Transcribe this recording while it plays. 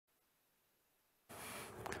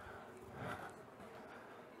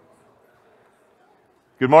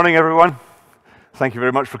Good morning, everyone. Thank you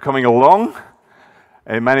very much for coming along.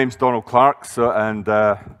 My name's Donald Clark,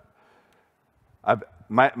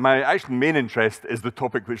 my actual main interest is the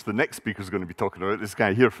topic which the next speaker is going to be talking about, this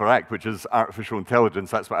guy here, Farak, which is artificial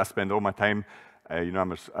intelligence. That's what I spend all my time.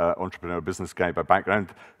 I'm an entrepreneur, business guy by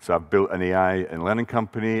background, so I've built an AI and learning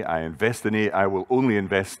company. I invest in AI. I will only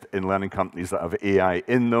invest in learning companies that have AI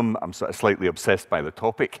in them. I'm sort of slightly obsessed by the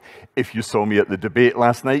topic. If you saw me at the debate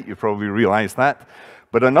last night, you probably realized that.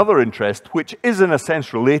 But another interest, which is in a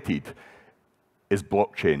sense related, is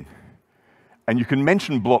blockchain. And you can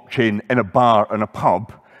mention blockchain in a bar and a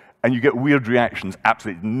pub, and you get weird reactions.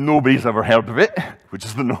 Absolutely nobody's ever heard of it, which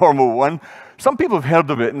is the normal one. Some people have heard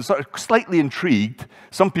of it and sort of slightly intrigued.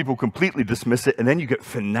 Some people completely dismiss it, and then you get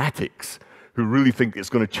fanatics who really think it's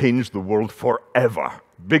going to change the world forever.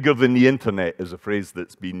 Bigger than the internet is a phrase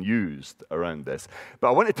that's been used around this. But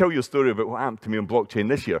I want to tell you a story about what happened to me on blockchain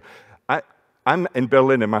this year. I'm in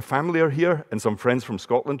Berlin, and my family are here, and some friends from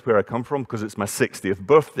Scotland, where I come from, because it's my 60th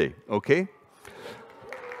birthday, okay?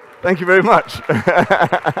 Thank you very much.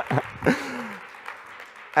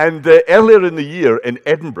 And earlier in the year in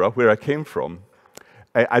Edinburgh, where I came from,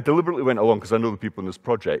 I deliberately went along, because I know the people in this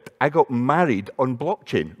project. I got married on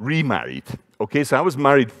blockchain, remarried. Okay, so I was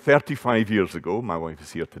married 35 years ago. My wife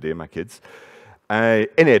is here today, my kids, in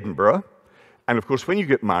Edinburgh. And of course, when you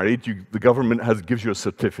get married, the government gives you a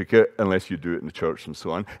certificate, unless you do it in the church and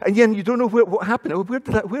so on. And then you don't know what happened.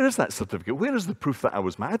 Where is that certificate? Where is the proof that I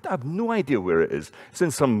was married? I have no idea where it is. It's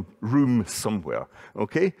in some room somewhere,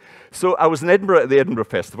 okay? So I was in Edinburgh at the Edinburgh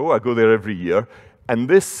Festival. I go there every year. And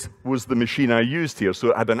this was the machine I used here.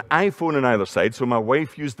 So it had an iPhone on either side. So my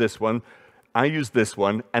wife used this one. I used this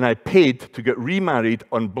one. And I paid to get remarried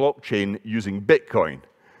on blockchain using Bitcoin.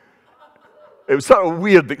 It was sort of a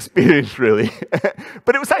weird experience, really.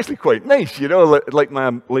 But it was actually quite nice, you know, like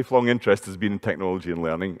my lifelong interest has been in technology and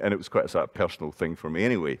learning, and it was quite a sort of personal thing for me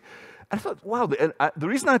anyway. And I thought, wow, the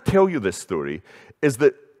reason I tell you this story is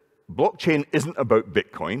that blockchain isn't about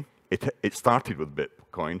Bitcoin. It started with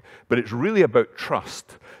Bitcoin, but it's really about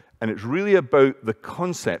trust, and it's really about the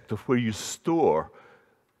concept of where you store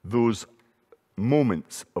those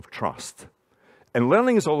moments of trust. And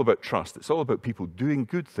learning is all about trust. It's all about people doing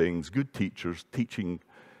good things, good teachers, teaching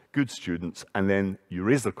good students, and then you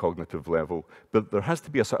raise their cognitive level. But there has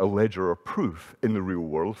to be a sort of ledger or proof in the real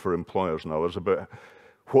world for employers and others about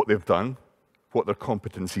what they've done, what their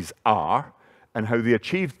competencies are, and how they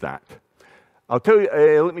achieved that. I'll tell you,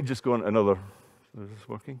 let me just go on another, is this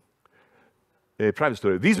working? Private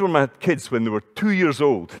story. These were my kids when they were 2 years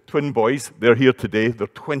old, twin boys. They're here today. They're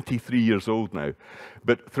 23 years old now.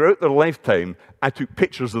 But throughout their lifetime, I took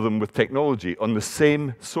pictures of them with technology on the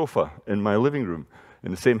same sofa in my living room, in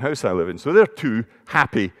the same house I live in. So they're two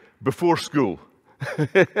happy before school.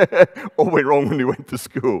 All went wrong when they went to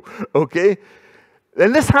school, okay?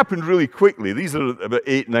 And this happened really quickly. These are about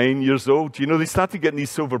 8, 9 years old. You know, they started getting these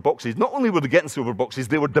silver boxes. Not only were they getting silver boxes,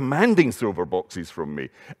 they were demanding silver boxes from me.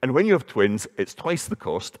 And when you have twins, it's twice the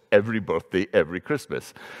cost every birthday, every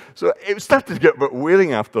Christmas. So it started to get a bit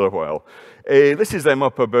wearing after a while. This is them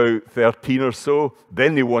up about 13 or so.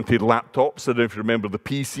 Then they wanted laptops. I don't know if you remember the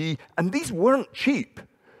PC. And these weren't cheap.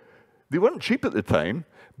 They weren't cheap at the time.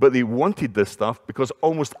 But they wanted this stuff because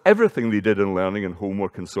almost everything they did in learning and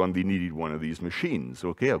homework and so on, they needed one of these machines.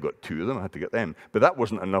 Okay, I've got 2 of them, I had to get them. But that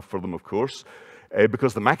wasn't enough for them, of course,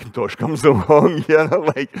 because the Macintosh comes along, you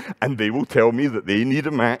know, and they will tell me that they need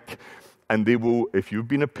a Mac, and they will, if you've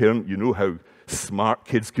been a parent, you know how smart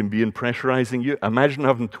kids can be in pressurizing you. Imagine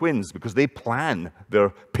having twins, because they plan their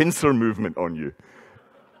pincer movement on you.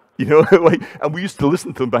 You know, and we used to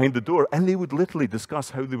listen to them behind the door, and they would literally discuss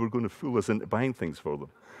how they were going to fool us into buying things for them.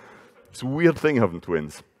 It's a weird thing having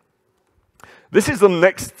twins. This is the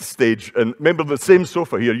next stage, and remember the same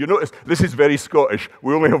sofa here. You notice this is very Scottish.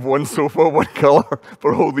 We only have one sofa, one colour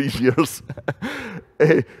for all these years.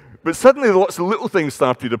 But suddenly lots of little things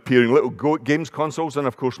started appearing, little games consoles, and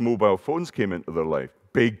of course mobile phones came into their life,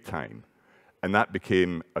 big time. And that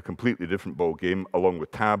became a completely different ball game, along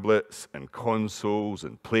with tablets and consoles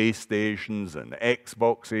and PlayStations and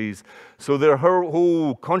Xboxes. So their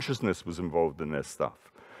whole consciousness was involved in this stuff.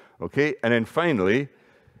 Okay, and then finally,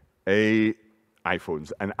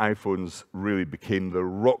 iPhones. And iPhones really became the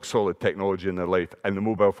rock-solid technology in their life, and the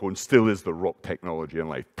mobile phone still is the rock technology in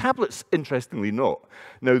life. Tablets, interestingly, not.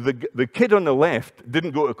 Now, the kid on the left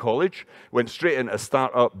didn't go to college, went straight into a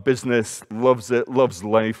startup business, loves it, loves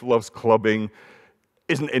life, loves clubbing,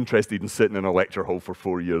 isn't interested in sitting in a lecture hall for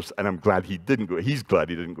 4 years, and I'm glad he didn't go. He's glad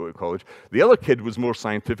he didn't go to college. The other kid was more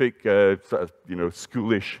scientific, sort of,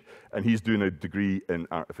 schoolish, and he's doing a degree in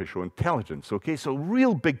artificial intelligence. Okay, so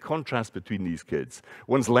real big contrast between these kids.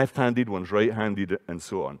 One's left-handed, one's right-handed, and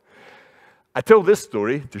so on. I tell this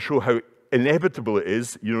story to show how inevitable it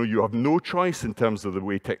is. You have no choice in terms of the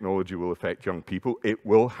way technology will affect young people. It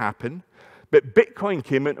will happen. But Bitcoin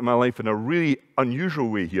came into my life in a really unusual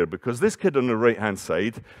way here, because this kid on the right-hand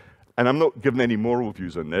side, and I'm not giving any moral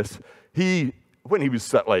views on this, when he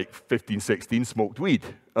was like 15, 16, smoked weed,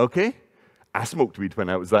 okay? I smoked weed when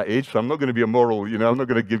I was that age, so I'm not going to be a moral, I'm not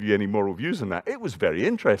going to give you any moral views on that. It was very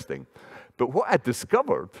interesting. But what I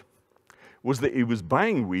discovered was that he was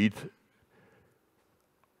buying weed.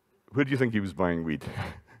 Where do you think he was buying weed?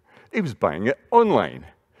 He was buying it online.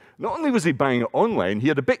 Not only was he buying it online, he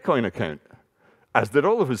had a Bitcoin account, as did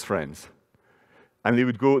all of his friends. And they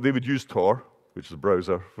would use Tor, which is a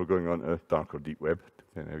browser for going on to dark or deep web,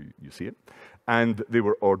 depending on how you see it, and they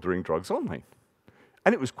were ordering drugs online.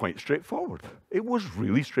 And it was quite straightforward. It was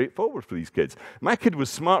really straightforward for these kids. My kid was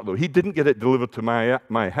smart, though. He didn't get it delivered to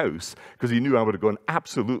my house, because he knew I would have gone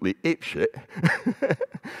absolutely apeshit.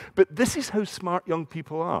 But this is how smart young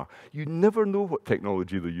people are. You never know what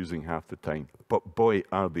technology they're using half the time, but boy,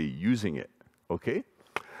 are they using it, okay?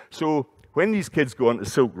 So when these kids go onto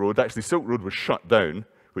Silk Road, actually Silk Road was shut down,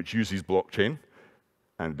 which uses blockchain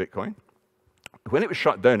and Bitcoin. When it was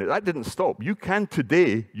shut down, that didn't stop. You can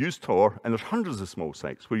today use Tor, and there's hundreds of small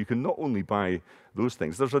sites where you can not only buy those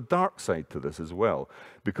things, there's a dark side to this as well,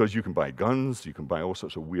 because you can buy guns, you can buy all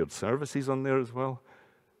sorts of weird services on there as well.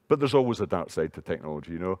 But there's always a dark side to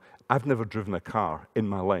technology, I've never driven a car in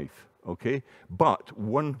my life, okay? But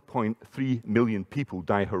 1.3 million people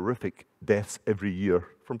die horrific deaths every year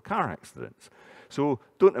from car accidents. So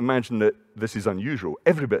don't imagine that this is unusual.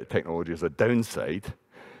 Every bit of technology has a downside.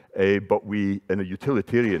 But we, in a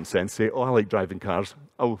utilitarian sense, say, oh, I like driving cars.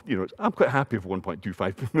 I'm quite happy if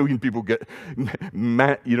 1.25 million people get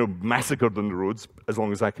massacred on the roads as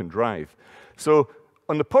long as I can drive. So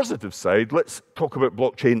on the positive side, let's talk about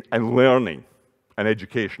blockchain and learning and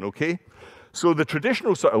education, okay? So the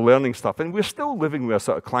traditional sort of learning stuff, and we're still living with a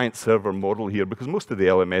sort of client-server model here, because most of the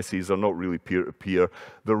LMSs are not really peer-to-peer.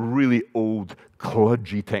 They're really old,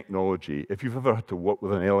 kludgy technology. If you've ever had to work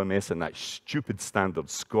with an LMS and that stupid standard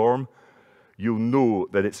SCORM, you'll know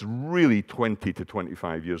that it's really 20 to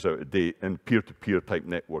 25 years out of date, and peer-to-peer type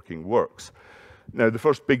networking works. Now, the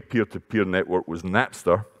first big peer-to-peer network was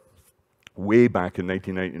Napster, way back in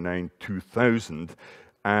 1999, 2000,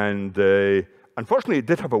 and unfortunately, it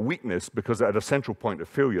did have a weakness because it had a central point of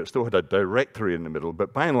failure. It still had a directory in the middle,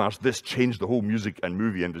 but by and large, this changed the whole music and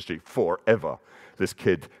movie industry forever. This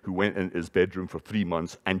kid who went into his bedroom for 3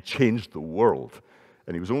 months and changed the world.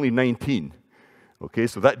 And he was only 19. Okay,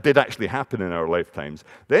 so that did actually happen in our lifetimes.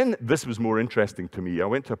 Then this was more interesting to me. I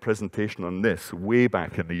went to a presentation on this way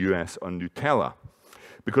back in the US on Nutella,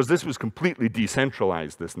 because this was completely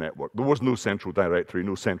decentralized, this network. There was no central directory,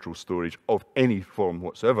 no central storage of any form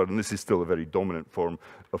whatsoever, and this is still a very dominant form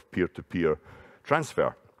of peer-to-peer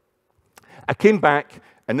transfer. I came back,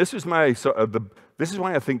 and this is my this is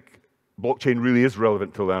why I think blockchain really is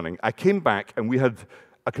relevant to learning. I came back, and we had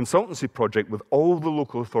a consultancy project with all the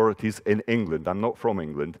local authorities in England. I'm not from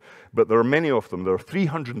England, but there are many of them. There are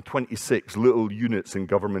 326 little units in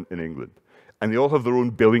government in England. And they all have their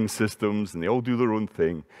own billing systems, and they all do their own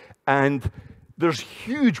thing. And there's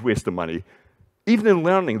huge waste of money. Even in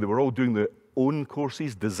learning, they were all doing their own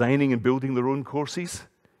courses, designing and building their own courses.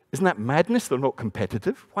 Isn't that madness? They're not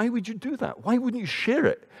competitive. Why would you do that? Why wouldn't you share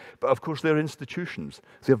it? But of course, they're institutions.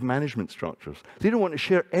 They have management structures. They don't want to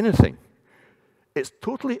share anything. It's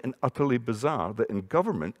totally and utterly bizarre that in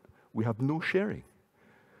government, we have no sharing.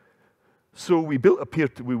 So we built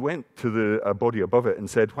we went to the body above it and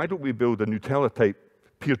said, why don't we build a Nutella-type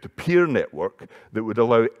peer-to-peer network that would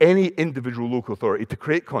allow any individual local authority to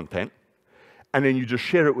create content, and then you just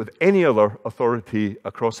share it with any other authority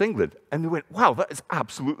across England. And they went, wow, that is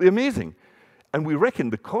absolutely amazing. And we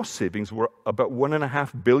reckoned the cost savings were about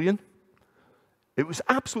 $1.5 billion. It was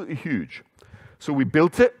absolutely huge. So we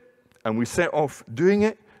built it, and we set off doing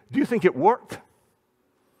it. Do you think it worked?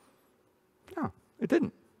 No, it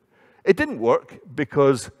didn't. It didn't work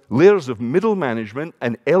because layers of middle management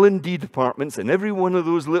and L&D departments in every one of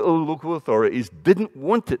those little local authorities didn't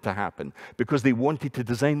want it to happen because they wanted to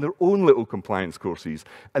design their own little compliance courses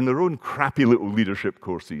and their own crappy little leadership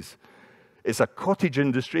courses. It's a cottage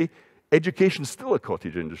industry. Education's still a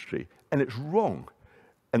cottage industry, and it's wrong.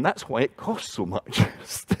 And that's why it costs so much.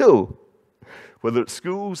 Still, whether it's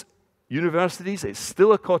schools, Universities, it's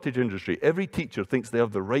still a cottage industry. Every teacher thinks they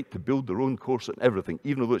have the right to build their own course and everything,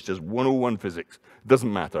 even though it's just 101 physics.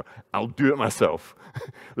 Doesn't matter. I'll do it myself.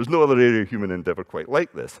 There's no other area of human endeavor quite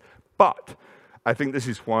like this. But I think this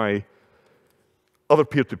is why other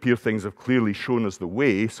peer-to-peer things have clearly shown us the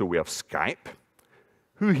way. So we have Skype.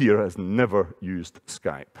 Who here has never used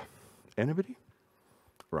Skype? Anybody?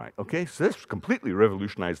 Right, okay, so this completely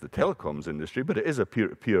revolutionized the telecoms industry, but it is a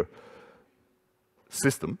peer-to-peer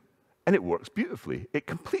system, and it works beautifully. It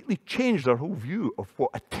completely changed our whole view of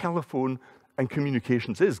what a telephone and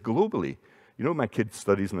communications is globally. You know, my kid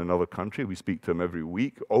studies in another country. We speak to him every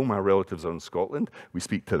week. All my relatives are in Scotland. We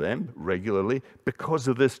speak to them regularly because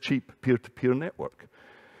of this cheap peer-to-peer network.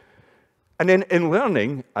 And then in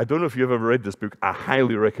learning, I don't know if you've ever read this book. I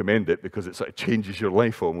highly recommend it because it sort of changes your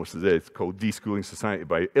life almost. It's called Deschooling Society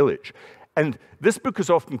by Illich. And this book is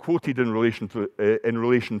often quoted in relation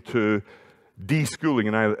to deschooling,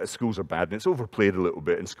 and schools are bad, and it's overplayed a little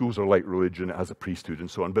bit, and schools are like religion, it has a priesthood and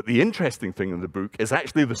so on. But the interesting thing in the book is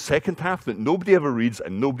actually the second half that nobody ever reads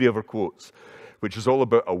and nobody ever quotes, which is all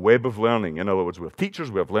about a web of learning. In other words, we have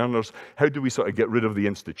teachers, we have learners. How do we sort of get rid of the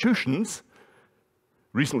institutions?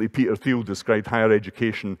 Recently, Peter Thiel described higher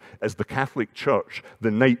education as the Catholic Church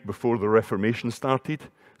the night before the Reformation started.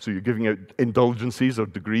 So you're giving out indulgences or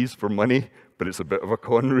degrees for money, but it's a bit of a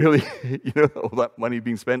con, really, you know, all that money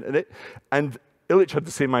being spent in it. And Illich had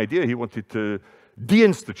the same idea. He wanted to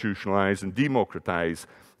deinstitutionalize and democratize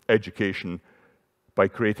education by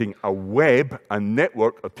creating a web, a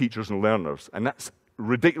network of teachers and learners. And that's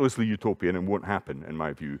ridiculously utopian and won't happen, in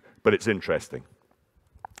my view, but it's interesting.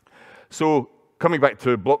 So coming back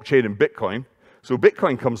to blockchain and Bitcoin, so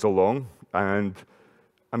Bitcoin comes along, and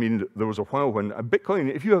I mean, there was a while when a Bitcoin,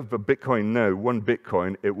 if you have a Bitcoin now, one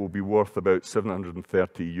Bitcoin, it will be worth about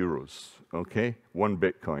 730 euros, okay? One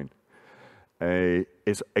Bitcoin.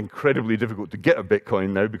 It's incredibly difficult to get a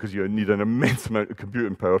Bitcoin now because you need an immense amount of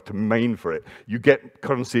computing power to mine for it. You get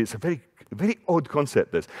currency, it's a very odd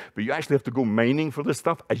concept, this, but you actually have to go mining for this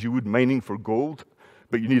stuff as you would mining for gold,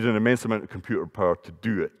 but you need an immense amount of computer power to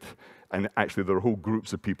do it. And actually, there are whole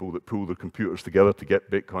groups of people that pull their computers together to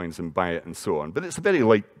get Bitcoins and buy it and so on. But it's very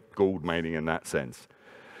like gold mining in that sense.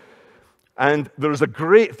 And there's a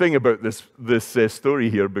great thing about this story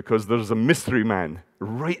here because there's a mystery man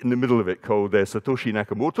right in the middle of it called Satoshi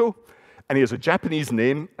Nakamoto. And he has a Japanese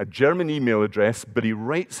name, a German email address, but he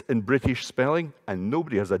writes in British spelling, and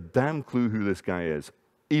nobody has a damn clue who this guy is,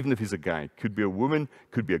 even if he's a guy. Could be a woman,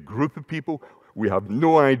 could be a group of people. We have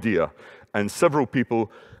no idea. And several people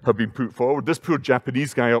have been put forward. This poor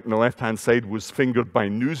Japanese guy up on the left-hand side was fingered by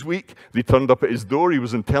Newsweek. They turned up at his door. He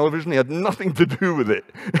was on television. He had nothing to do with it.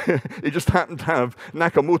 He just happened to have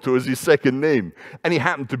Nakamoto as his second name. And he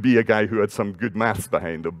happened to be a guy who had some good maths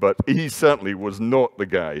behind him, but he certainly was not the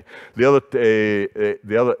guy. The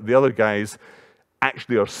other guys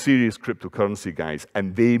actually are serious cryptocurrency guys,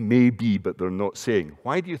 and they may be, but they're not saying.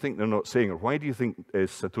 Why do you think they're not saying, or why do you think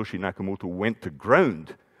Satoshi Nakamoto went to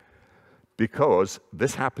ground? Because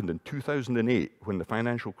this happened in 2008 when the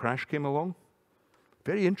financial crash came along.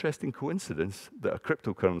 Very interesting coincidence that a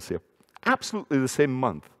cryptocurrency, absolutely the same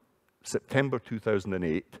month, September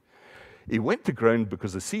 2008, he went to ground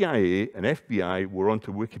because the CIA and FBI were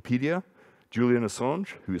onto Wikipedia. Julian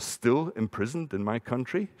Assange, who is still imprisoned in my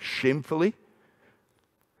country, shamefully.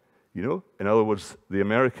 You know, in other words, the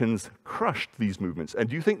Americans crushed these movements. And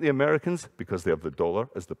do you think the Americans, because they have the dollar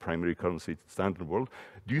as the primary currency standard in the world,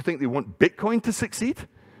 do you think they want Bitcoin to succeed?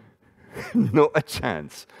 Not a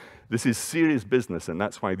chance. This is serious business, and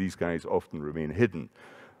that's why these guys often remain hidden.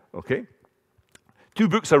 Okay? Two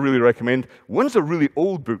books I really recommend. One's a really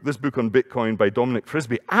old book, this book on Bitcoin by Dominic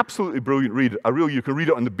Frisby. Absolutely brilliant read. You can read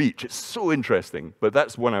it on the beach. It's so interesting, but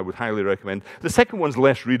that's one I would highly recommend. The second one's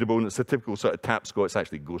less readable, and it's a typical sort of tapscot. It's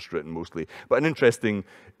actually ghostwritten mostly, but an interesting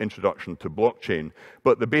introduction to blockchain.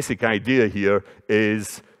 But the basic idea here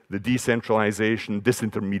is the decentralization,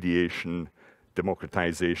 disintermediation,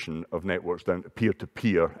 democratization of networks down to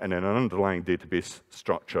peer-to-peer, and in an underlying database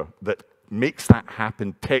structure that makes that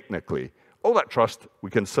happen technically. All that trust we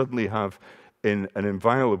can suddenly have in an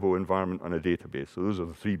inviolable environment on a database. So those are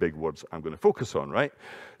the three big words I'm going to focus on, right?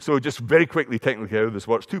 So just very quickly, technically, how this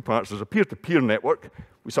works. Two parts. There's a peer-to-peer network.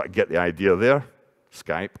 We sort of get the idea there.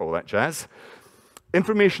 Skype, all that jazz.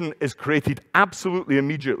 Information is created absolutely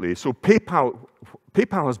immediately. So PayPal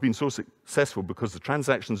has been so successful because the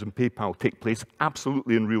transactions in PayPal take place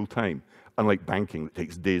absolutely in real time, unlike banking that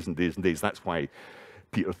takes days and days and days. That's why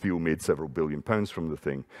Peter Thiel made several billion pounds from the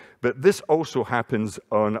thing. But this also happens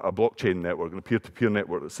on a blockchain network, on a peer-to-peer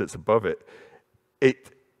network that sits above it.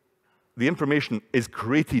 the information is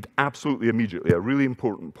created absolutely immediately, a really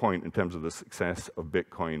important point in terms of the success of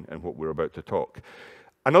Bitcoin and what we're about to talk.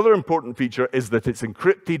 Another important feature is that it's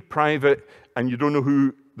encrypted, private, and you don't know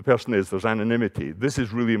who the person is. There's anonymity. This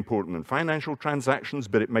is really important in financial transactions,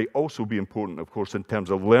 but it might also be important, of course, in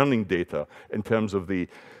terms of learning data, in terms of the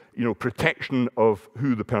protection of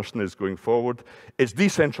who the person is going forward. It's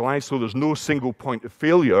decentralized, so there's no single point of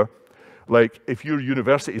failure. Like if your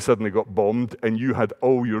university suddenly got bombed and you had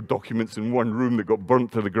all your documents in one room that got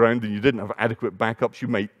burnt to the ground and you didn't have adequate backups, you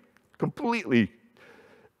might completely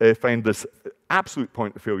find this absolute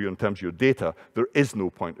point of failure in terms of your data. There is no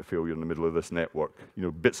point of failure in the middle of this network.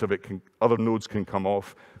 Bits of it other nodes can come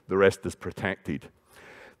off, the rest is protected.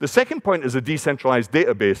 The second point is a decentralized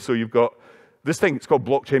database. So you've got this thing, it's called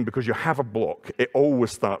blockchain because you have a block. It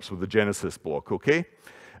always starts with the Genesis block, okay?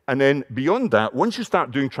 And then beyond that, once you start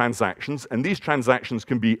doing transactions, and these transactions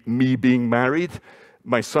can be me being married,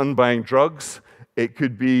 my son buying drugs, it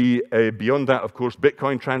could be, beyond that, of course,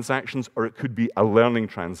 Bitcoin transactions, or it could be a learning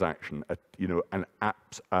transaction,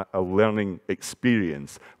 a learning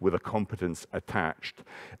experience with a competence attached.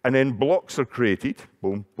 And then blocks are created,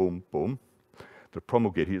 boom, boom, boom. They're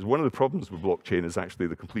promulgated. One of the problems with blockchain is actually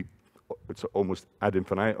the complete, it's almost ad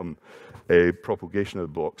infinitum propagation of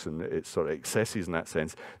the blocks, and it's sort of excesses in that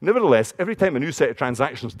sense. Nevertheless, every time a new set of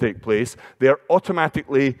transactions take place, they are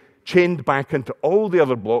automatically chained back into all the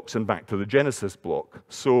other blocks and back to the Genesis block.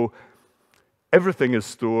 So everything is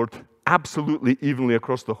stored absolutely evenly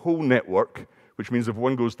across the whole network, which means if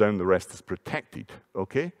one goes down, the rest is protected,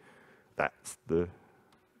 okay? That's the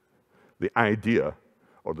idea,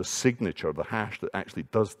 or the signature, the hash that actually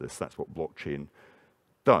does this. That's what blockchain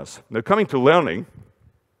does. Now, coming to learning,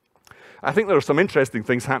 I think there are some interesting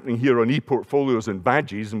things happening here on e-portfolios and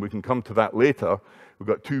badges, and we can come to that later. We've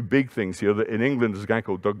got two big things here. In England, there's a guy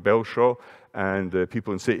called Doug Belshaw and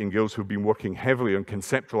people in St. Gills who've been working heavily on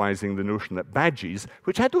conceptualizing the notion that badges,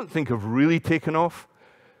 which I don't think have really taken off,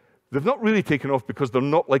 they've not really taken off because they're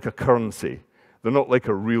not like a currency. They're not like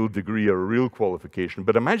a real degree or a real qualification.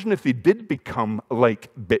 But imagine if they did become like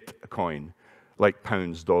Bitcoin, like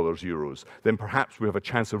pounds, dollars, euros, then perhaps we have a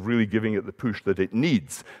chance of really giving it the push that it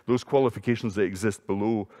needs, those qualifications that exist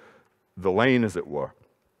below the line, as it were.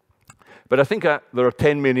 But I think there are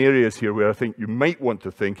 10 main areas here where I think you might want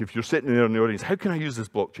to think, if you're sitting there in the audience, how can I use this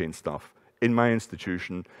blockchain stuff in my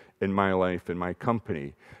institution, in my life, in my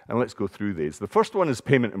company? And let's go through these. The first one is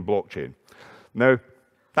payment and blockchain. Now,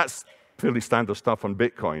 that's fairly standard stuff on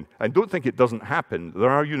Bitcoin. I don't think it doesn't happen. There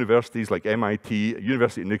are universities like MIT,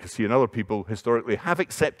 University of Nicosia, and other people historically have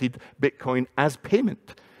accepted Bitcoin as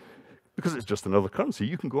payment because it's just another currency.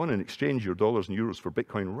 You can go on and exchange your dollars and euros for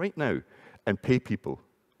Bitcoin right now and pay people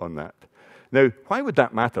on that. Now, why would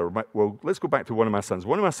that matter? Well, let's go back to one of my sons.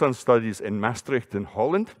 One of my sons studies in Maastricht in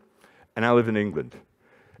Holland, and I live in England.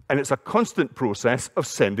 And it's a constant process of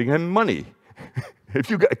sending him money. If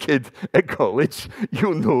you've got a kid at college,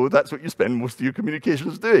 you'll know that's what you spend most of your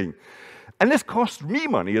communications doing. And this costs me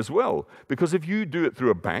money as well, because if you do it through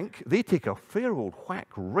a bank, they take a fair old whack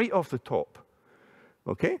right off the top.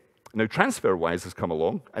 Okay? Now, TransferWise has come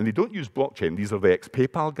along, and they don't use blockchain. These are the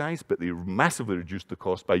ex-PayPal guys, but they massively reduced the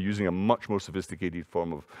cost by using a much more sophisticated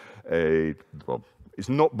form of, well, it's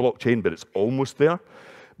not blockchain, but it's almost there.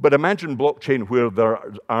 But imagine blockchain where there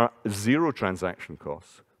are zero transaction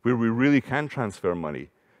costs, where we really can transfer money.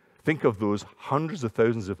 Think of those hundreds of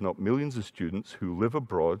thousands, if not millions of students who live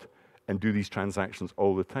abroad and do these transactions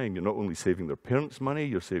all the time. You're not only saving their parents' money,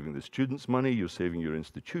 you're saving the students' money, you're saving your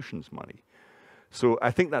institution's money. So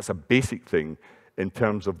I think that's a basic thing in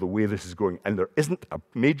terms of the way this is going. And there isn't a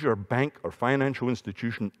major bank or financial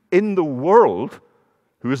institution in the world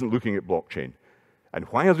who isn't looking at blockchain. And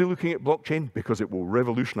why are they looking at blockchain? Because it will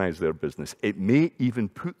revolutionize their business. It may even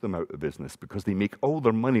put them out of business because they make all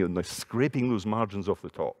their money on scraping those margins off the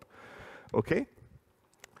top. Okay?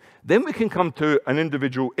 Then we can come to an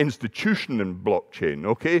individual institution in blockchain,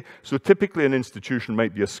 okay? So typically an institution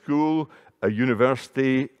might be a school, a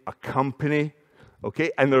university, a company,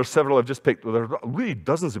 okay? And there are several I've just picked. There are really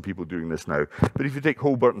dozens of people doing this now. But if you take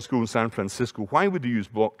Holberton School in San Francisco, why would they use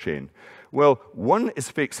blockchain? Well, one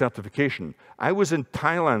is fake certification. I was in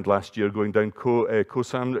Thailand last year going down Koh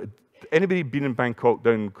Sam. Anybody been in Bangkok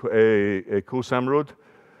down Koh Sam Road?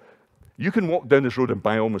 You can walk down this road and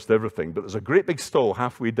buy almost everything, but there's a great big stall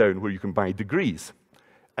halfway down where you can buy degrees.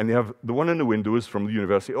 And they have the one in the window is from the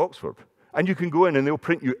University of Oxford. And you can go in and they'll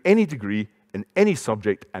print you any degree in any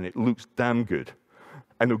subject, and it looks damn good.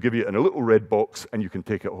 And they'll give you it in a little red box, and you can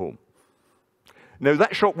take it home. Now,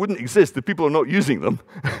 that shop wouldn't exist if people are not using them,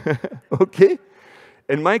 okay?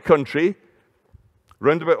 In my country,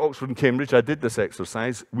 Round about Oxford and Cambridge, I did this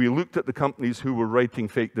exercise. We looked at the companies who were writing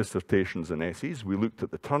fake dissertations and essays. We looked at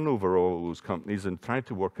the turnover of all those companies and tried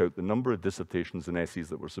to work out the number of dissertations and essays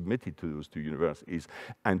that were submitted to those two universities,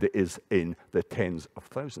 and it is in the tens of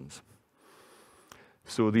thousands.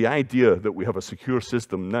 So the idea that we have a secure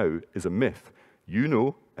system now is a myth. You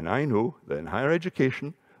know, and I know, that in higher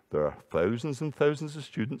education, there are thousands and thousands of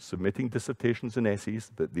students submitting dissertations and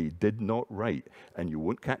essays that they did not write. And you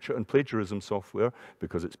won't catch it on plagiarism software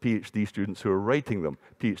because it's PhD students who are writing them,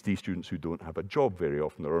 PhD students who don't have a job very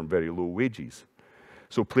often or earn very low wages.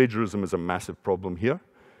 So plagiarism is a massive problem here.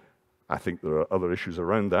 I think there are other issues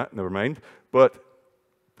around that, never mind. But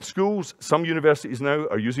schools, some universities now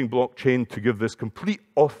are using blockchain to give this complete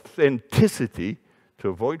authenticity to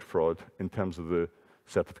avoid fraud in terms of the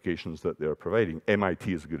certifications that they're providing.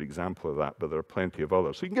 MIT is a good example of that, but there are plenty of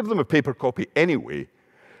others. So you can give them a paper copy anyway,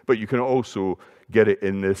 but you can also get it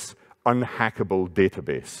in this unhackable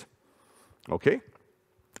database. Okay?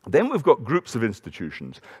 Then we've got groups of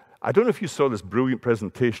institutions. I don't know if you saw this brilliant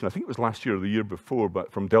presentation, I think it was last year or the year before,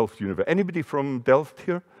 but from Delft University. Anybody from Delft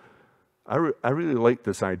here? I really like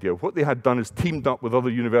this idea. What they had done is teamed up with other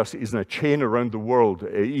universities in a chain around the world,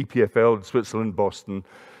 EPFL, Switzerland, Boston,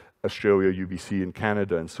 Australia, UBC, and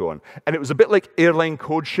Canada, and so on. And it was a bit like airline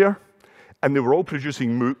code share, and they were all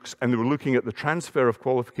producing MOOCs, and they were looking at the transfer of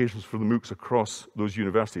qualifications for the MOOCs across those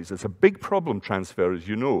universities. It's a big problem, transfer, as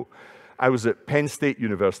you know. I was at Penn State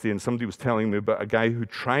University, and somebody was telling me about a guy who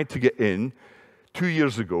tried to get in 2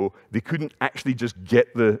 years ago. They couldn't actually just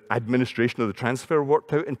get the administration of the transfer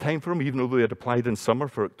worked out in time for him, even though they had applied in summer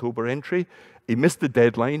for October entry. He missed the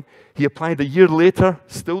deadline. He applied a year later,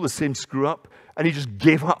 still the same screw-up, and he just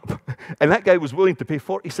gave up. And that guy was willing to pay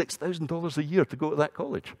 $46,000 a year to go to that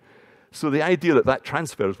college. So the idea that that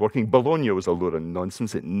transfer is working, Bologna was a load of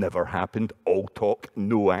nonsense. It never happened. All talk,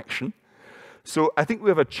 no action. So I think we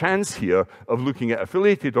have a chance here of looking at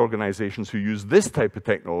affiliated organizations who use this type of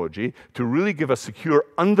technology to really give a secure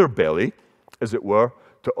underbelly, as it were,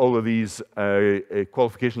 to all of these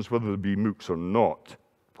qualifications, whether they be MOOCs or not,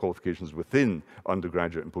 qualifications within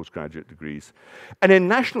undergraduate and postgraduate degrees. And then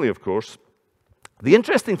nationally, of course, the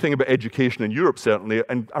interesting thing about education in Europe, certainly,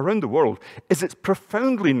 and around the world, is it's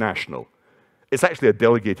profoundly national. It's actually a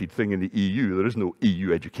delegated thing in the EU. There is no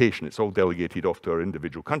EU education. It's all delegated off to our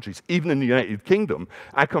individual countries. Even in the United Kingdom,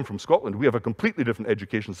 I come from Scotland, we have a completely different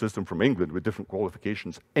education system from England with different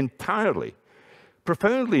qualifications entirely.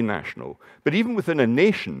 Profoundly national. But even within a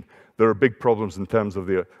nation, there are big problems in terms of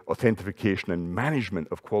the authentication and management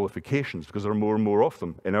of qualifications because there are more and more of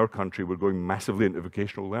them. In our country, we're going massively into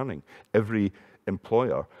vocational learning. Every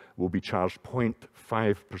employer will be charged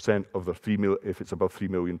 0.5% of their if it's above 3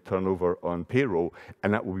 million turnover on payroll,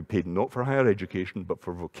 and that will be paid not for higher education, but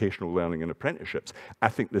for vocational learning and apprenticeships. I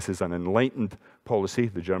think this is an enlightened policy.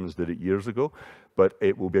 The Germans did it years ago, but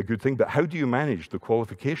it will be a good thing. But how do you manage the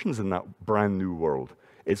qualifications in that brand new world?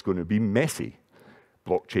 It's going to be messy.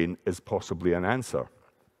 Blockchain is possibly an answer.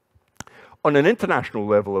 On an international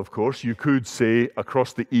level, of course, you could say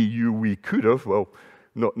across the EU we could have, well,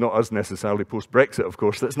 not us necessarily post-Brexit, of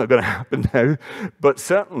course, that's not going to happen now, but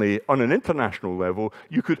certainly on an international level,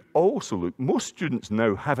 you could also look, most students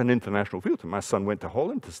now have an international field. My son went to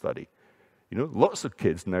Holland to study. You know, lots of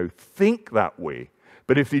kids now think that way.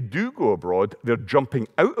 But if they do go abroad, they're jumping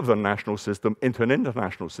out of their national system into an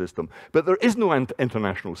international system. But there is no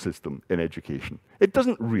international system in education. It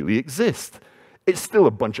doesn't really exist. It's still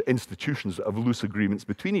a bunch of institutions that have loose agreements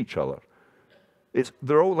between each other.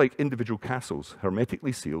 They're all like individual castles,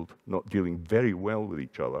 hermetically sealed, not dealing very well with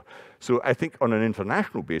each other. So I think on an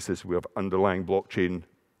international basis, we have underlying blockchain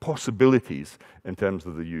possibilities in terms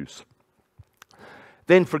of the use.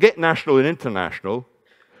 Then forget national and international.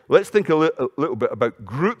 Let's think a little bit about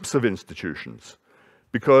groups of institutions,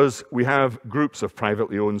 because we have groups of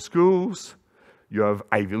privately owned schools, you have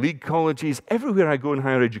Ivy League colleges. Everywhere I go in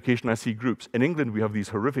higher education, I see groups. In England, we have these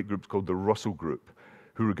horrific groups called the Russell Group,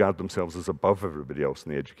 who regard themselves as above everybody else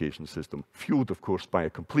in the education system, fueled, of course, by a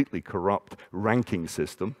completely corrupt ranking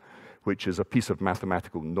system, which is a piece of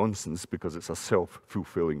mathematical nonsense because it's a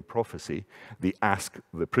self-fulfilling prophecy. They ask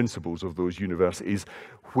the principals of those universities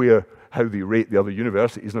how they rate the other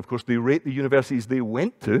universities, and of course they rate the universities they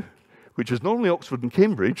went to, which is normally Oxford and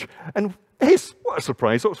Cambridge, and yes, what a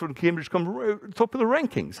surprise, Oxford and Cambridge come right at the top of the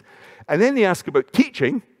rankings. And then they ask about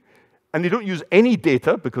teaching, and they don't use any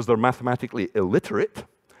data because they're mathematically illiterate.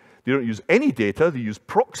 They don't use any data, they use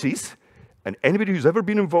proxies, and anybody who's ever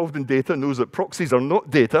been involved in data knows that proxies are not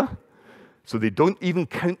data, so they don't even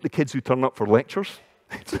count the kids who turn up for lectures.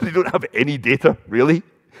 So they don't have any data, really.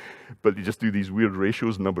 but they just do these weird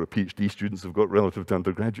ratios, number of PhD students they've got relative to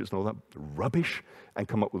undergraduates and all that rubbish, and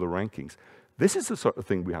come up with the rankings. This is the sort of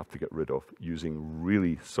thing we have to get rid of using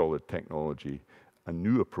really solid technology, a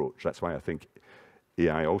new approach. That's why I think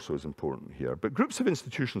AI also is important here. But groups of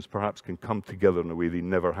institutions perhaps can come together in a way they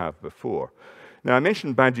never have before. Now, I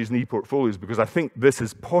mentioned badges and e-portfolios because I think this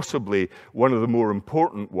is possibly one of the more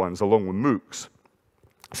important ones, along with MOOCs.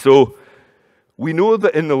 So we know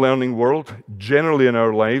that in the learning world, generally in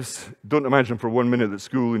our lives, don't imagine for 1 minute that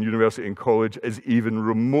school and university and college is even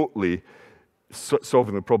remotely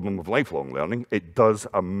solving the problem of lifelong learning. It does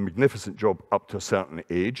a magnificent job up to a certain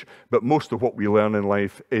age, but most of what we learn in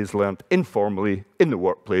life is learned informally in the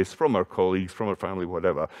workplace, from our colleagues, from our family,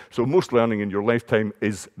 whatever. So most learning in your lifetime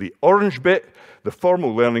is the orange bit. The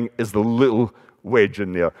formal learning is the little wedge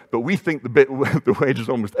in there. But we think the wedge is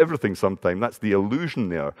almost everything sometimes. That's the illusion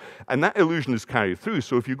there. And that illusion is carried through.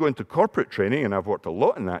 So if you go into corporate training, and I've worked a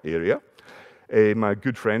lot in that area, my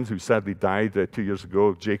good friend who sadly died 2 years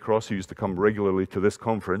ago, Jay Cross, who used to come regularly to this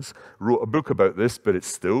conference, wrote a book about this, but it's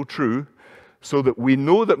still true, so that we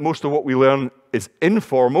know that most of what we learn is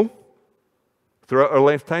informal throughout our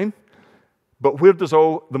lifetime, but where does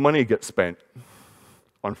all the money get spent?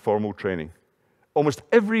 On formal training. Almost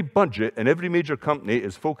every budget in every major company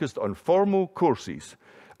is focused on formal courses,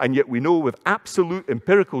 and yet we know with absolute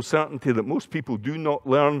empirical certainty that most people do not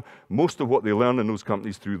learn most of what they learn in those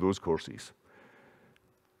companies through those courses.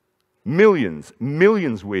 Millions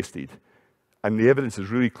wasted. And the evidence is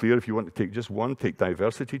really clear. If you want to take just one, take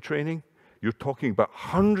diversity training. You're talking about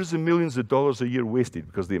hundreds of millions of dollars a year wasted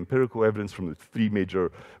because the empirical evidence from the 3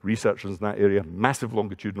 major researchers in that area, massive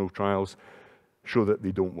longitudinal trials, show that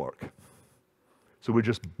they don't work. So we're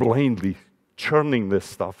just blindly churning this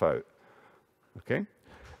stuff out. Okay?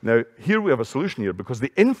 Now, here we have a solution here because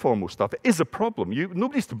the informal stuff is a problem.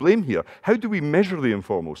 Nobody's to blame here. How do we measure the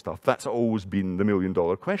informal stuff? That's always been the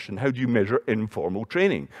million-dollar question. How do you measure informal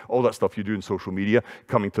training? All that stuff you do in social media,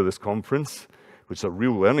 coming to this conference, which is a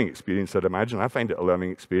real learning experience, I'd imagine. I find it a learning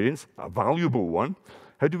experience, a valuable one.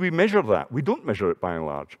 How do we measure that? We don't measure it by and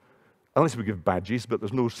large, unless we give badges, but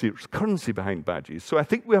there's no serious currency behind badges. So I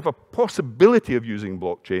think we have a possibility of using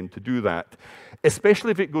blockchain to do that,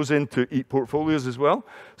 especially if it goes into e-portfolios as well.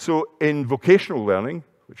 So in vocational learning,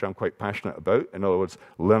 which I'm quite passionate about, in other words,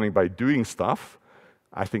 learning by doing stuff,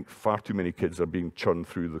 I think far too many kids are being churned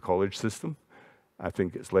through the college system. I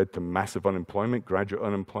think it's led to massive unemployment, graduate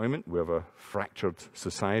unemployment. We have a fractured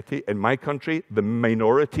society. In my country, the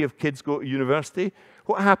minority of kids go to university.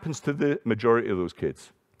 What happens to the majority of those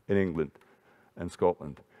kids in England and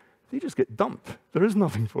Scotland? They just get dumped. There is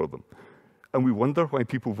nothing for them. And we wonder why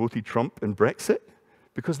people voted Trump in Brexit,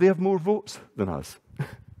 because they have more votes than us.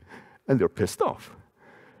 And they're pissed off.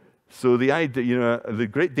 So the idea, the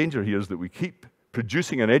great danger here is that we keep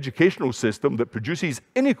producing an educational system that produces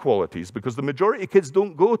inequalities because the majority of kids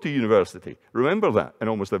don't go to university. Remember that in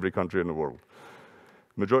almost every country in the world.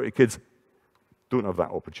 The majority of kids don't have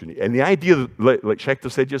that opportunity. And the idea, like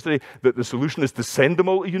Schechter said yesterday, that the solution is to send them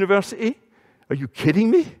all to university? Are you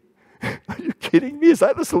kidding me? Are you kidding me? Is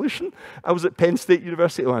that the solution? I was at Penn State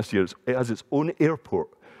University last year. It has its own airport.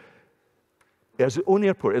 It has its own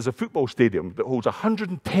airport. It has a football stadium that holds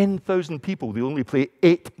 110,000 people. They only play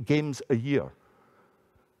 8 games a year.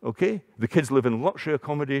 Okay? The kids live in luxury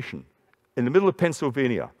accommodation in the middle of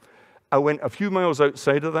Pennsylvania. I went a few miles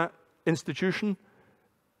outside of that institution.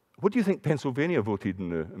 What do you think Pennsylvania voted in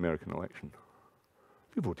the American election?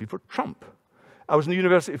 They voted for Trump. I was in the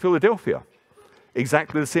University of Philadelphia.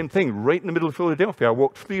 Exactly the same thing, right in the middle of Philadelphia. I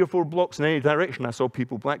walked 3 or 4 blocks in any direction. I saw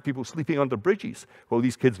people, black people, sleeping under bridges while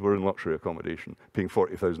these kids were in luxury accommodation, paying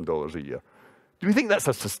 $40,000 a year. Do we think that's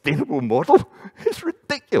a sustainable model? It's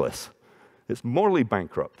ridiculous. It's morally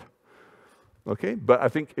bankrupt. Okay? But I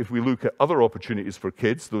think if we look at other opportunities for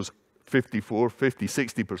kids, those 54, 50,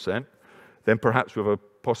 60%, then perhaps we have a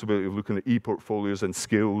possibility of looking at e-portfolios and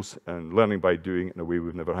skills and learning by doing in a way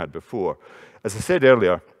we've never had before. As I said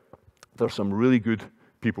earlier, there's some really good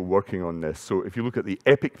people working on this. So if you look at the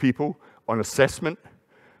EPIC people on assessment,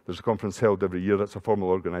 there's a conference held every year. That's a formal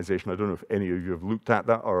organization. I don't know if any of you have looked at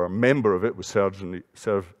that or are a member of it with Serge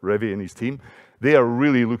Revy and his team. They are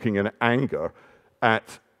really looking in anger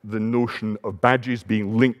at the notion of badges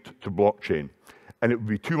being linked to blockchain. And it would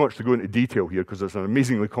be too much to go into detail here because it's an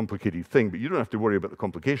amazingly complicated thing, but you don't have to worry about the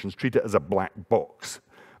complications. Treat it as a black box,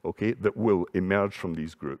 okay, that will emerge from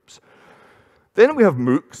these groups. Then we have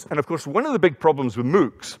MOOCs, and of course, one of the big problems with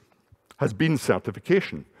MOOCs has been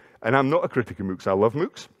certification. And I'm not a critic of MOOCs. I love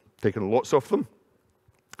MOOCs, taken lots of them,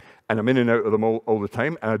 and I'm in and out of them all the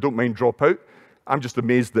time, and I don't mind drop out. I'm just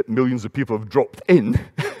amazed that millions of people have dropped in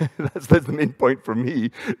That's the main point for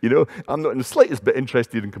me. You know, I'm not in the slightest bit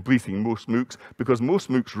interested in completing most MOOCs because most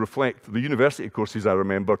MOOCs reflect the university courses I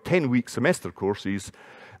remember, 10-week semester courses,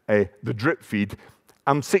 the drip feed.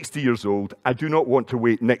 I'm 60 years old. I do not want to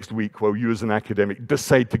wait next week while you as an academic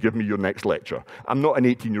decide to give me your next lecture. I'm not an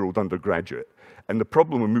 18-year-old undergraduate. And the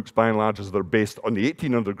problem with MOOCs, by and large, is they're based on the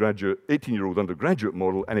 18-year-old undergraduate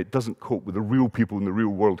model, and it doesn't cope with the real people in the real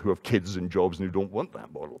world who have kids and jobs and who don't want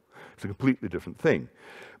that model. It's a completely different thing.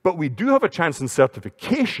 But we do have a chance in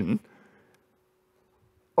certification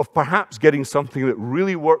of perhaps getting something that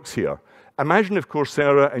really works here. Imagine if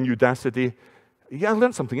Coursera and Udacity. Yeah, I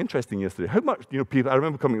learned something interesting yesterday. How much, you know, people, I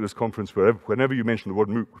remember coming to this conference where whenever you mentioned the word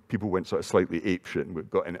MOOC, people went sort of slightly apeshit and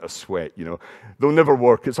got in a sweat, you know. They'll never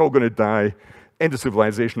work, it's all going to die. End of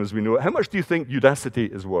civilization as we know it. How much do you think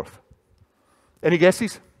Udacity is worth? Any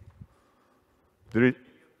guesses?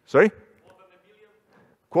 Sorry?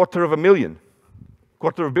 Quarter of a million.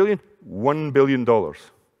 Quarter of a billion? $1 billion.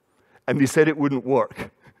 And they said it wouldn't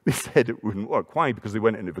work. They said it wouldn't work. Why? Because they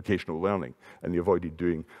went into vocational learning and they avoided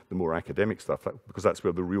doing the more academic stuff because that's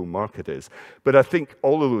where the real market is. But I think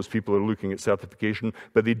all of those people are looking at certification,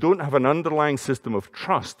 but they don't have an underlying system of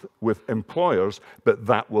trust with employers, but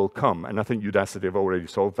that will come. And I think Udacity have already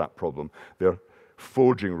solved that problem. They're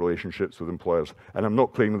forging relationships with employers. And I'm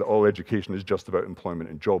not claiming that all education is just about employment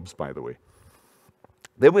and jobs, by the way.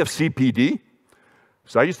 Then we have CPD.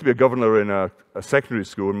 So I used to be a governor in a secondary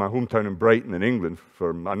school in my hometown in Brighton in England for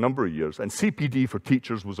a number of years. And CPD for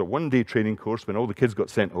teachers was a one-day training course when all the kids got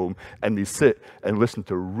sent home and they sit and listen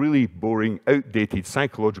to really boring, outdated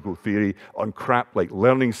psychological theory on crap like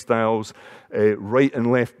learning styles, right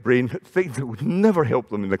and left brain, things that would never help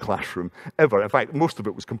them in the classroom, ever. In fact, most of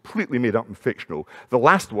it was completely made up and fictional. The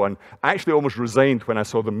last one, I actually almost resigned when I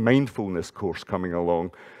saw the mindfulness course coming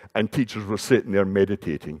along and teachers were sitting there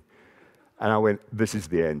meditating. And I went, this is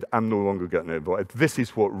the end. I'm no longer getting involved. If this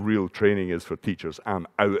is what real training is for teachers, I'm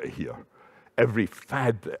out of here. Every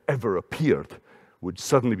fad that ever appeared would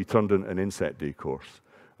suddenly be turned into an inset day course,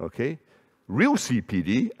 okay? Real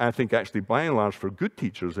CPD, I think actually by and large for good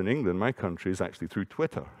teachers in England, my country, is actually through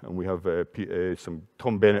Twitter. And we have some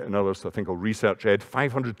Tom Bennett and others, I think called Research Ed.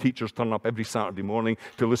 500 teachers turn up every Saturday morning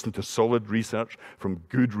to listen to solid research from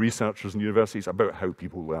good researchers in universities about how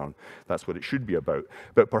people learn. That's what it should be about.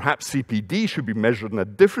 But perhaps CPD should be measured in a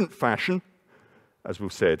different fashion, as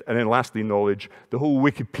we've said. And then lastly, knowledge. The whole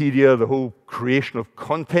Wikipedia, the whole creation of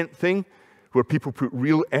content thing, where people put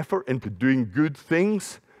real effort into doing good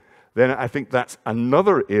things, then I think that's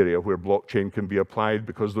another area where blockchain can be applied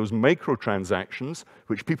because those microtransactions,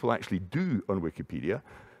 which people actually do on Wikipedia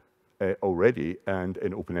already and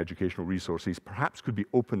in open educational resources, perhaps could be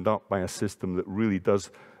opened up by a system that really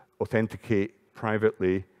does authenticate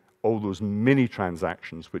privately all those mini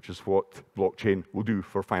transactions, which is what blockchain will do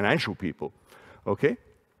for financial people, okay?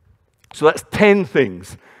 So that's 10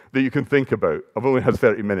 things that you can think about. I've only had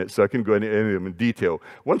 30 minutes, so I can go into any of them in detail.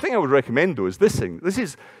 One thing I would recommend, though, is this thing.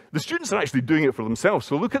 The students are actually doing it for themselves.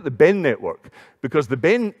 So look at the BEN network, because the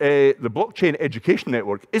Blockchain Education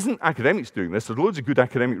Network isn't academics doing this. There's loads of good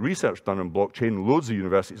academic research done on blockchain. Loads of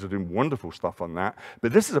universities are doing wonderful stuff on that.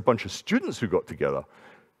 But this is a bunch of students who got together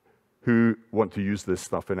who want to use this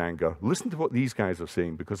stuff in anger. Listen to what these guys are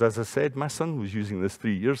saying, because as I said, my son was using this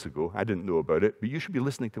 3 years ago. I didn't know about it, but you should be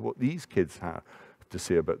listening to what these kids have to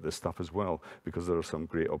say about this stuff as well, because there are some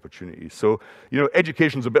great opportunities. So, you know,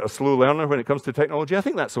 education's a bit of a slow learner when it comes to technology. I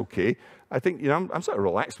think that's okay. I think, you know, I'm sort of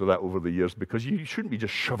relaxed with that over the years, because you shouldn't be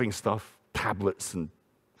just shoving stuff, tablets and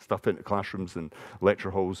stuff into classrooms and lecture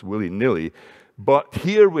halls willy-nilly. But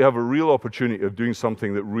here we have a real opportunity of doing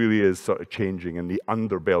something that really is sort of changing in the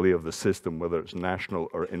underbelly of the system, whether it's national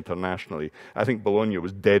or internationally. I think Bologna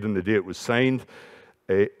was dead on the day it was signed.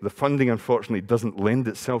 The funding, unfortunately, doesn't lend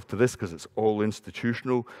itself to this because it's all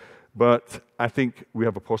institutional. But I think we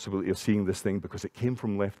have a possibility of seeing this thing because it came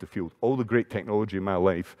from left of field. All the great technology in my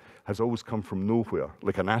life has always come from nowhere,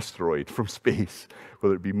 like an asteroid from space,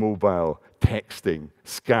 whether it be mobile, texting,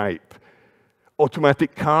 Skype,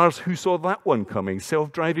 automatic cars. Who saw that one coming?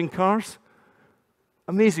 Self-driving cars?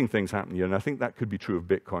 Amazing things happen here, and I think that could be true of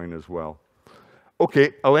Bitcoin as well.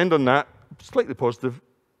 Okay, I'll end on that. Slightly positive,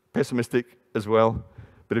 pessimistic as well.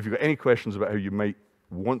 But if you've got any questions about how you might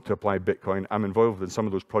want to apply Bitcoin, I'm involved in some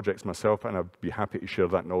of those projects myself, and I'd be happy to share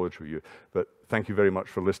that knowledge with you. But thank you very much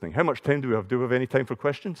for listening. How much time do we have? Do we have any time for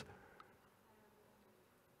questions?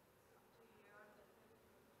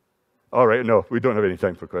 All right, no, we don't have any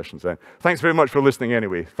time for questions then. Thanks very much for listening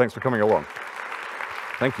anyway. Thanks for coming along.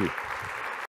 Thank you.